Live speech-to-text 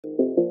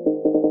It's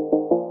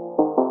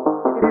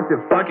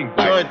a fucking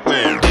joint,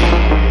 man.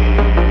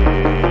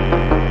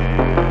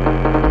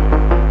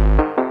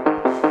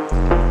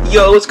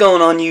 Yo, what's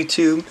going on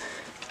YouTube?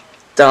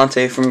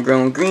 Dante from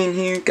GrownGreen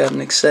here. Got an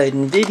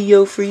exciting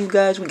video for you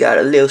guys. We got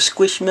a little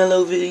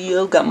Squishmallow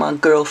video. Got my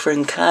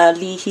girlfriend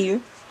Kylee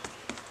here.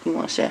 You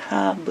wanna say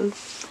hi, boo?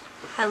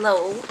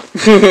 Hello.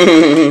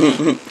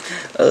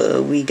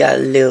 We got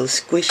a little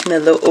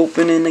Squishmallow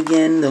opening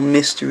again. The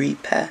mystery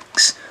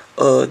packs.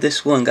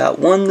 This one got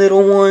one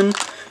little one.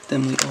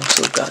 Then we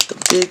also got the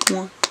big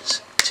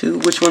ones too.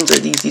 Which ones are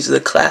these? These are the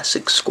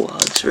classic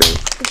squads, right?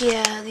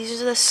 Yeah,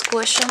 these are the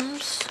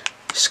Squishems.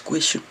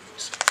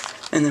 Squishems.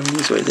 And then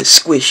these are the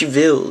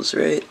Squishvilles,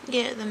 right?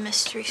 Yeah, the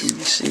mystery Let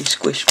me see,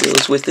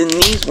 Squishvilles. Within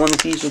these ones,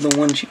 these are the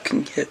ones you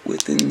can get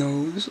within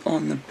those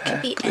on the back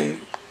Could be there. any.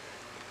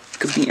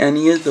 Could be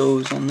any of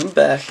those on the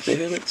back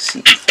there. Let's see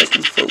if I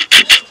can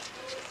focus.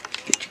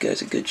 Get you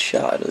guys a good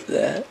shot of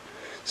that.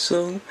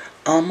 So,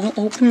 I'm going to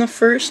open the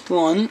first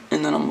one,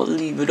 and then I'm going to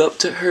leave it up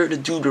to her to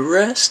do the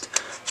rest.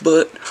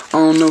 But, I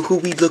don't know who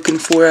we looking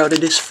for out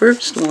of this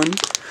first one.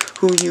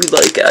 Who you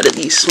like out of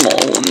these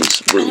small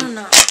ones, bro? I don't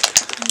know.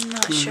 I'm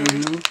not sure.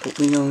 But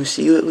we gonna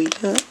see what we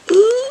got.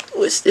 Ooh,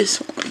 what's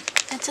this one?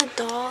 It's a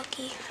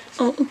doggy.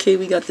 Oh, okay,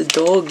 we got the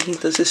doggy.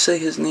 Does it say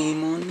his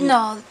name on it?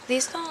 No,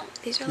 these don't.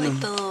 These are like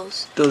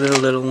those. The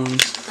little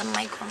ones. The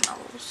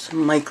micro-mellows.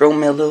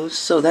 Micro-mellows.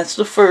 So that's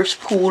the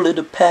first pool of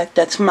the pack.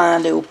 That's my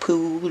little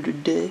pool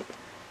today.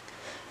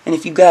 And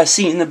if you guys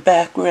see in the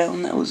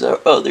background, that was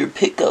our other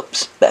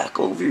pickups back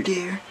over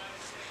there.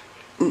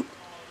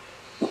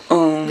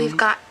 We've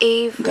got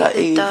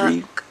Avery,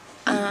 duck.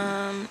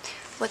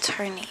 What's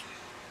her name?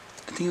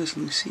 I think it was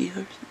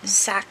Lucia.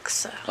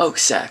 Saxa. Oh,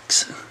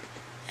 Saxa.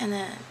 And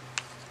then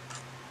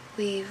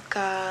we've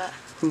got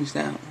Who's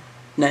that one?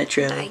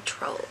 Nitro.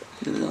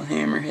 The little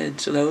hammerhead.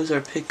 So that was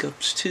our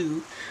pickups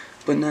too.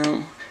 But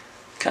now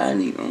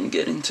Kylee gonna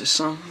get into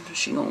some.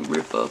 She gonna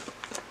rip up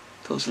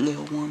those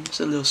little ones,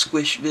 the little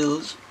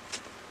Squishvilles.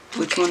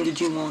 Which one did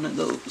you want of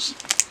those?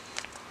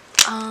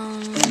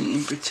 Any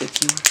in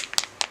particular?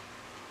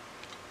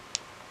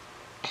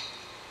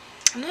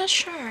 I'm not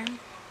sure.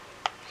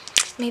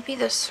 Maybe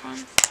this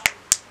one.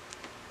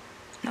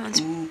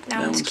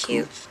 That one's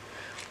cute.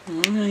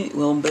 Cool. Alright,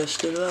 well,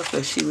 best of luck.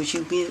 Let's see what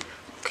you get.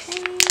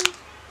 Okay.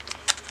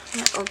 I'm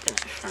gonna open it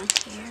from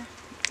here.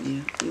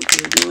 Yeah,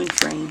 you're doing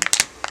frame.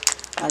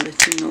 I'll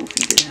let you know if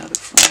you get out of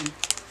frame.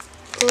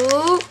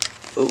 Ooh.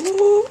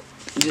 Ooh.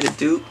 You get a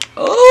dupe.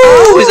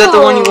 Oh, is that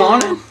the one you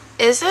wanted?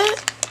 Is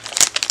it?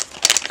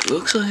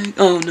 Looks like.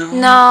 Oh, no.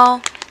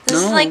 No.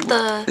 This is like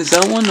the... Is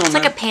that one on It's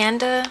like a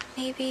panda,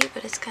 maybe,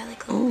 but it's got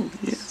like... Oh,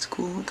 yeah, it's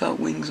cool. It got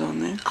wings on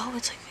there. Oh,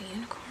 it's like a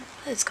unicorn.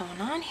 What is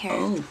going on here?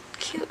 Oh.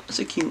 Cute. That's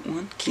a cute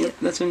one. Cute.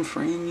 That's in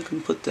frame. You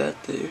can put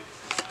that there. You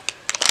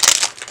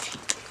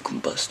can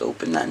bust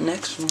open that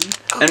next one.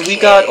 Okay. And we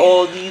got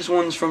all these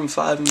ones from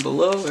 5 and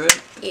below, right?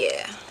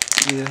 Yeah.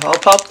 Yeah, I'll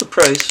pop the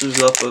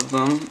prices up of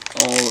them.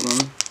 All of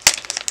them.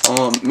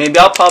 Maybe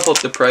I'll pop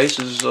up the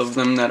prices of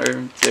them that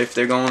are... If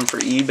they're going for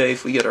eBay,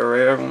 if we get a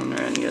rare one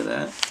or any of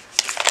that.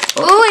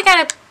 Oh, ooh, I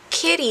got a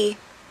kitty.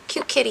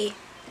 Cute kitty.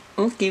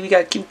 Okay, we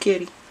got cute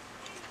kitty.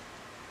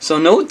 So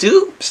no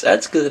dupes.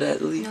 That's good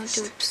at least. No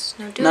dupes.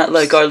 No dupes. Not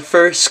like our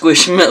first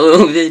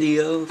Squishmallow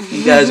video. If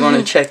you guys want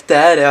to check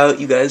that out,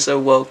 you guys are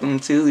welcome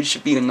to. It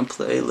should be in the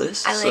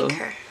playlist. I like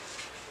her.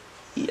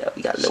 Yeah,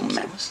 we got a little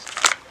mouse.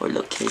 Or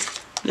little kitty.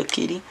 Little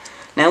kitty.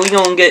 Now we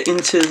gonna get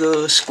into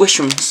the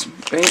Squishems,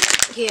 right?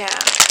 Yeah.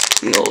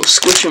 The old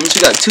Squishems.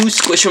 We got 2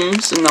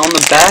 Squishems, and on the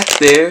back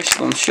there, she's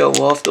gonna show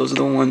off. Those are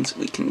the ones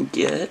we can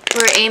get.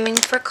 We're aiming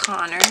for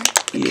Connor,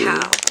 the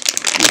cow.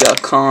 We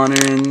got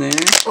Connor in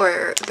there.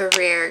 Or the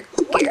rare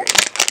Gary.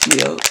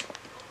 Yep.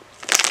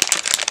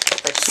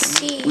 Let's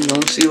see. We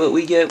gonna see what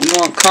we get. We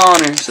want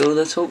Connor, so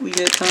let's hope we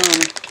get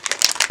Connor.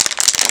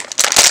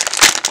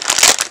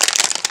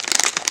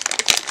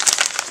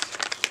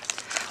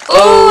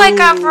 Oh, I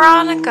got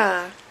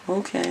Veronica.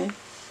 Okay.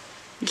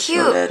 You Cute.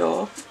 show that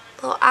off.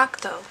 Little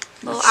octo.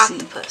 Little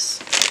octopus.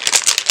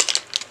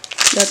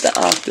 Got the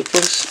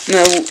octopus.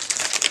 Now,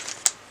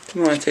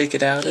 you want to take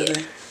it out of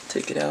there?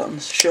 Take it out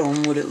and show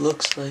them what it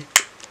looks like.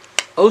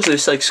 Oh, so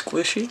it's like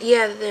squishy?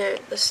 Yeah, they're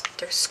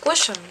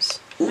Squishems.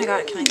 Oh my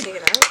god, can I take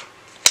it out?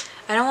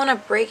 I don't want to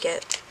break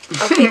it.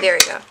 Okay, there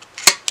we go.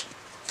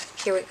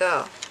 Here we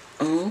go.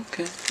 Oh,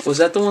 okay. Was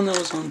that the one that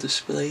was on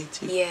display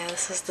too? Yeah,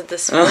 this is the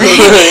display.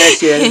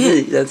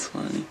 Yeah, that's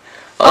funny.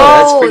 Oh,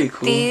 that's pretty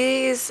cool.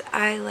 These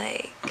I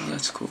like. Oh,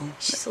 that's cool.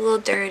 She's a little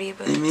dirty,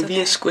 but and maybe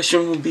it's okay. a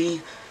Squishum will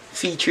be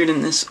featured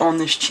in on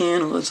this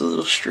channel as a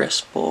little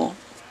stress ball.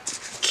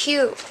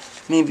 Cute.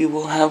 Maybe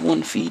we'll have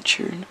one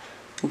featured.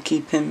 We'll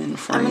keep him in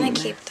frame. I'm gonna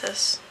keep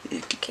this. Yeah,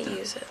 I can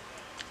use it.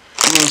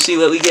 We're gonna see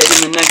what we get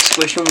in the next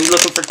Squishum. We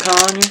looking for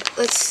Connor?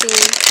 Let's see.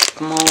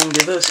 Come on,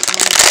 give us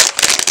Connor.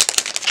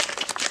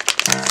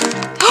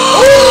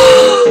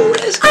 Oh!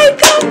 I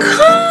got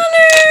Connor!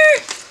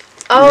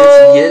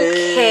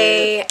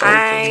 Okay,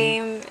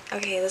 Okay,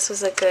 okay, this this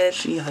was a good...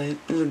 She hyped.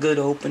 It was a good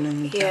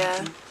opening.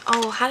 Yeah.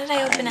 Oh, how did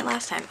I open it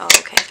last time? Oh,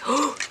 okay.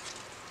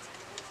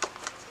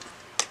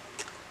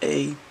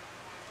 Hey.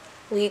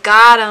 We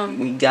got him.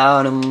 We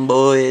got him,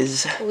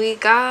 boys. We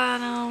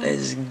got him.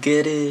 Let's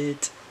get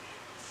it.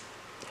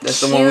 That's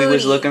the one we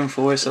was looking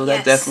for, so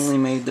that definitely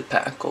made the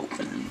pack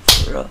opening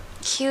for us.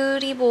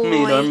 Cutie boy.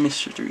 Made our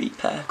mystery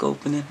pack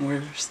opening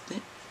worth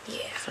it.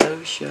 Yeah.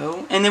 For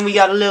sure. And then we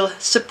got a little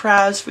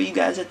surprise for you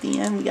guys at the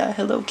end. We got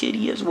Hello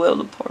Kitty as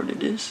well, a part of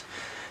this.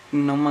 You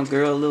know, my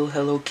girl, a little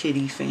Hello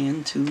Kitty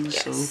fan too,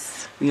 so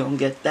we gonna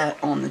get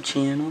that on the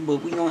channel. But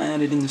we gonna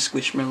add it in the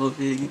Squishmallow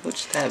video.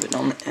 Let's just have it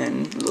on the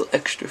end, a little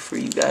extra for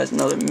you guys,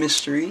 another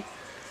mystery.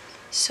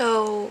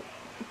 So,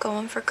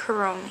 going for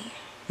Kuromi.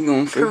 You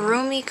going for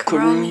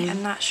Kuromi.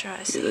 I'm not sure how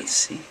to say it. Let's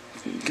see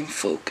if we can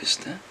focus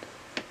that.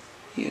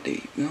 Yeah, there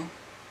you go.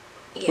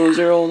 Yeah. Those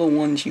are all the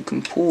ones you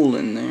can pull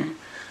in there.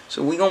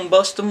 So we gonna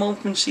bust them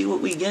open, see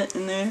what we get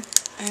in there.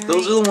 All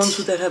Those right. are the ones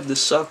that have the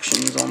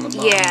suctions on the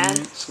bottom. Yeah.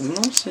 Right? So we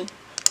gonna see.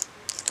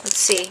 Let's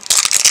see.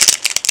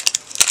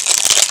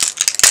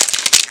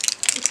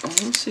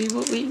 Let's see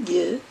what we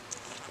get.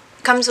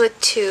 Comes with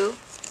 2.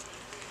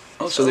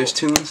 Oh, so there's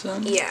 2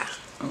 inside? Yeah.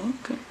 Oh,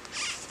 okay.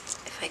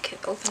 If I could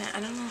open it, I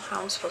don't know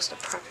how I'm supposed to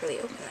properly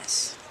open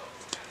this.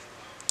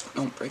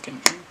 Don't break it.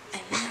 I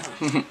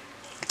know.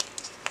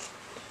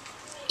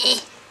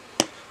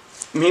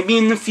 Maybe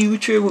in the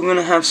future we're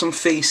gonna have some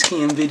face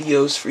cam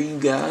videos for you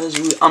guys.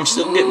 I'm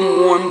still getting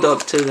warmed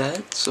up to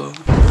that, so.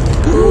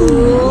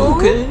 Ooh,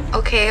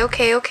 okay.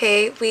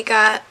 Okay. We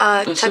got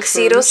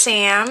Tuxedo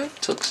Sam.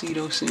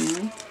 Tuxedo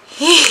Sam.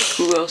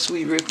 Who else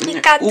we ripping? We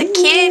got the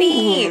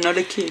kitty.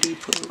 Another kitty.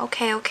 Pose.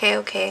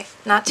 Okay.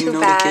 Not too you know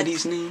bad. the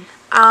kitty's name?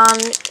 I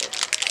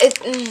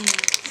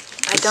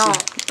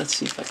don't. Let's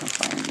see if I can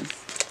find him.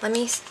 Let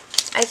me.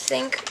 I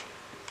think.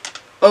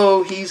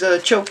 Oh, he's a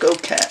Choco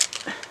Cat.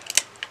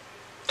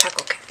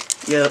 Choco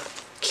Cat. Yep.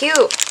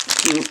 Cute.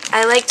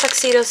 I like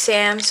Tuxedo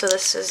Sam, so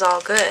this is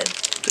all good.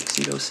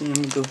 Tuxedo Sam,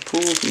 go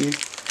pull here.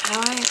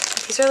 How do I?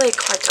 These are like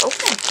hard to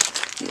open.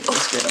 Yeah,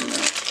 let's get him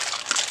out.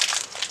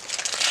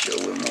 Show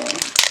him all.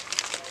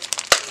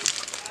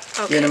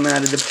 Okay. Get him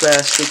out of the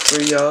plastic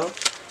for y'all.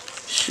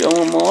 Show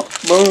him off.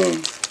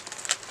 Boom.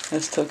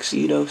 That's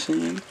Tuxedo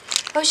Sam.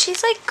 Oh,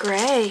 she's like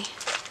gray.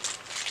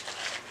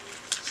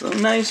 So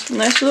nice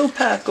little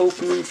pack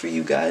opening for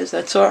you guys.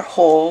 That's our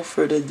haul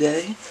for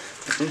today.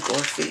 I think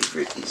our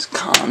favorite is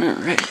Connor,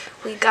 right?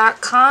 We got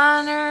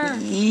Connor.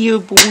 Yeah,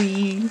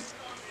 boy.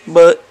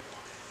 But,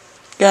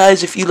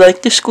 guys, if you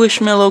like the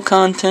Squishmallow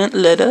content,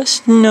 let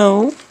us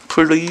know,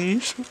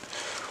 please.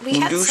 We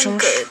got some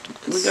good.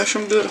 We got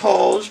some good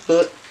hauls,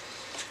 but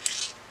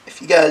if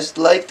you guys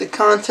like the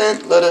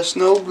content, let us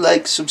know.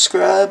 Like,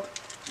 subscribe.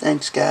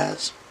 Thanks,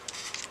 guys.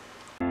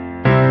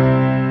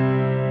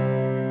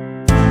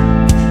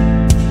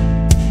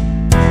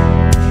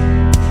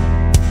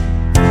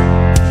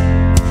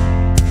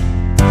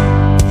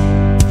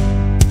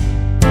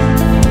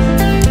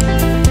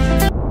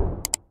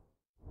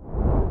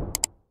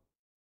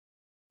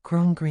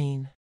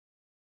 GrownGreen.